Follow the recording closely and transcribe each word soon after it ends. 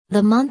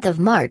The month of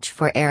March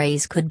for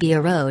Aries could be a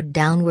road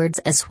downwards,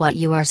 as what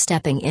you are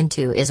stepping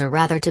into is a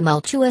rather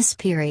tumultuous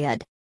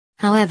period.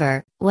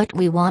 However, what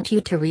we want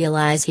you to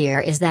realize here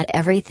is that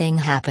everything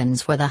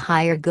happens for the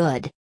higher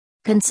good.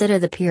 Consider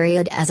the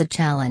period as a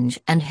challenge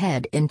and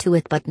head into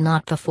it, but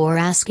not before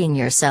asking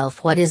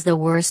yourself what is the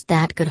worst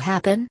that could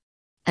happen?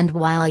 And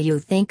while you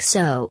think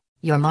so,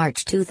 your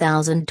March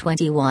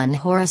 2021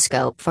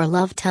 horoscope for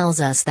love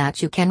tells us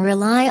that you can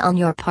rely on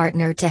your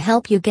partner to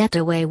help you get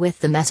away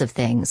with the mess of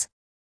things.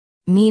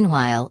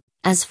 Meanwhile,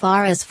 as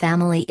far as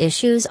family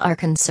issues are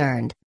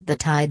concerned, the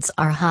tides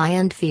are high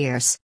and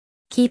fierce.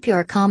 Keep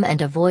your calm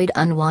and avoid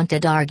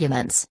unwanted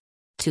arguments.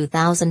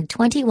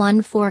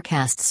 2021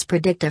 forecasts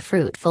predict a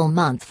fruitful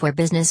month for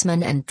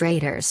businessmen and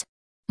traders.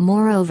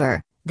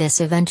 Moreover,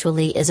 this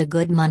eventually is a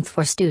good month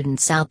for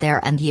students out there,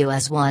 and you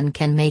as one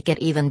can make it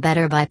even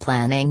better by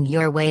planning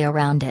your way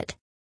around it.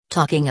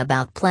 Talking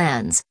about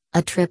plans,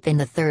 a trip in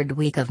the third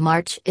week of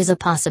March is a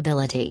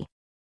possibility.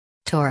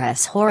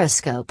 Taurus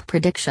horoscope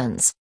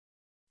predictions.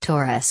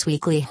 Taurus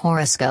weekly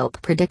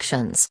horoscope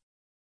predictions.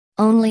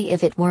 Only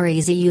if it were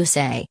easy, you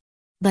say.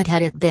 But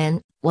had it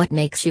been, what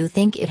makes you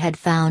think it had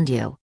found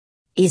you?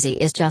 Easy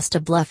is just a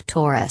bluff,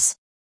 Taurus.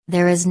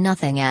 There is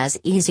nothing as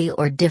easy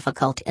or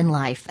difficult in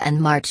life,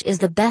 and March is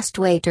the best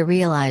way to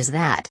realize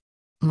that.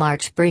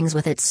 March brings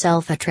with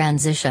itself a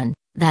transition,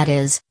 that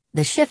is,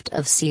 the shift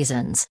of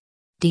seasons.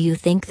 Do you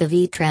think the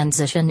V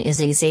transition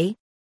is easy?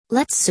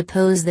 Let's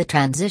suppose the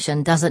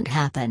transition doesn't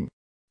happen.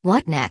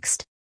 What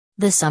next?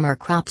 The summer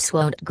crops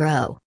won't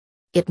grow.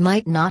 It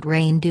might not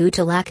rain due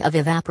to lack of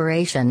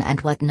evaporation and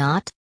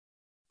whatnot.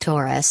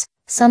 Taurus,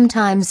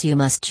 sometimes you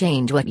must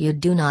change what you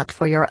do, not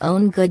for your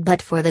own good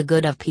but for the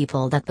good of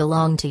people that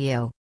belong to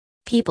you.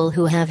 People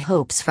who have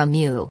hopes from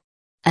you.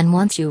 And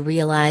once you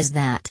realize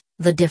that,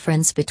 the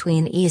difference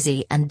between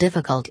easy and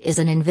difficult is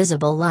an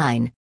invisible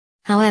line.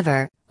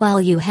 However,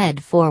 while you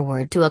head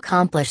forward to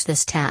accomplish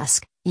this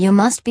task, you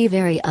must be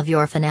wary of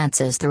your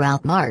finances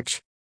throughout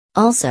March.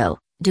 Also,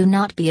 do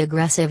not be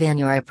aggressive in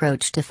your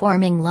approach to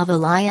forming love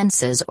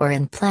alliances or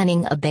in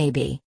planning a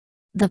baby.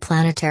 The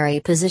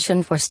planetary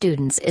position for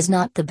students is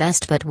not the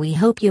best, but we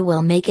hope you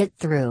will make it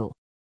through.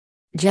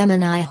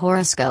 Gemini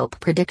horoscope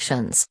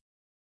predictions.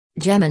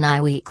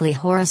 Gemini weekly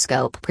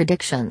horoscope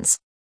predictions.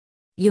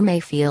 You may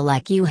feel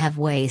like you have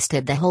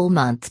wasted the whole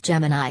month,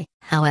 Gemini.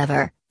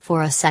 However,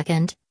 for a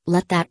second,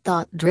 let that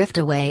thought drift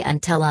away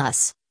and tell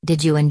us,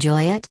 did you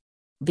enjoy it?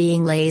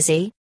 Being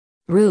lazy?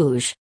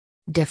 Rouge?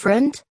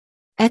 Different?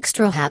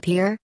 Extra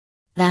happier?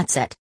 That's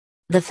it.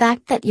 The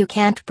fact that you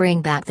can't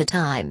bring back the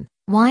time,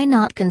 why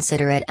not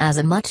consider it as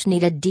a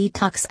much-needed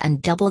detox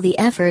and double the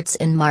efforts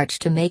in March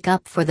to make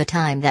up for the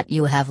time that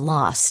you have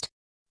lost?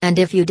 And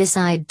if you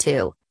decide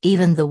to,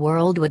 even the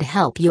world would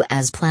help you,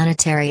 as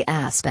planetary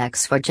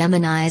aspects for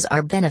Geminis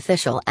are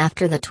beneficial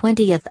after the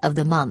 20th of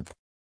the month.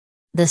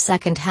 The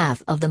second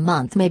half of the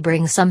month may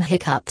bring some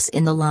hiccups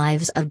in the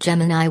lives of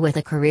Gemini with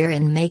a career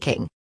in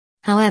making.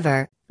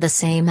 However, the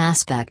same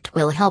aspect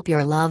will help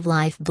your love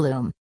life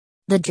bloom.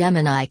 The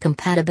Gemini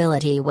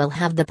compatibility will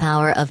have the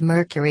power of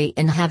Mercury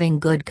in having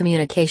good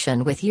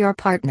communication with your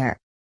partner.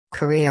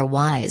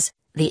 Career-wise,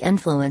 the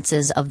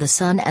influences of the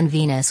Sun and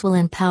Venus will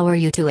empower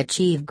you to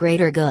achieve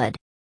greater good.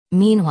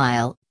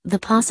 Meanwhile, the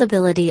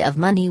possibility of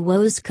money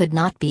woes could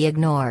not be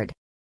ignored.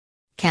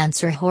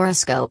 Cancer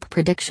horoscope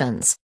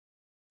predictions.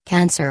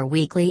 Cancer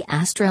weekly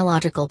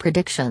astrological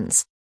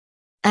predictions.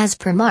 As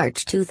per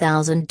March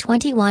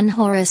 2021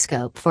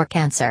 horoscope for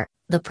Cancer,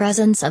 the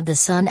presence of the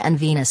Sun and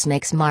Venus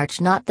makes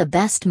March not the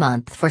best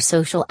month for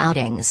social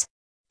outings.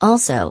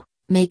 Also,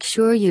 make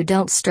sure you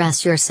don't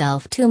stress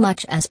yourself too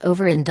much, as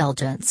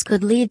overindulgence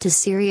could lead to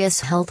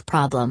serious health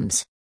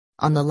problems.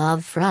 On the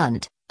love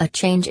front, a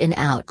change in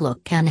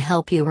outlook can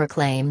help you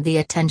reclaim the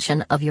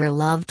attention of your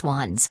loved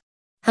ones.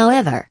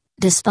 However,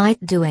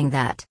 despite doing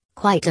that,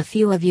 quite a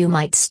few of you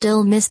might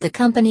still miss the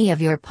company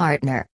of your partner.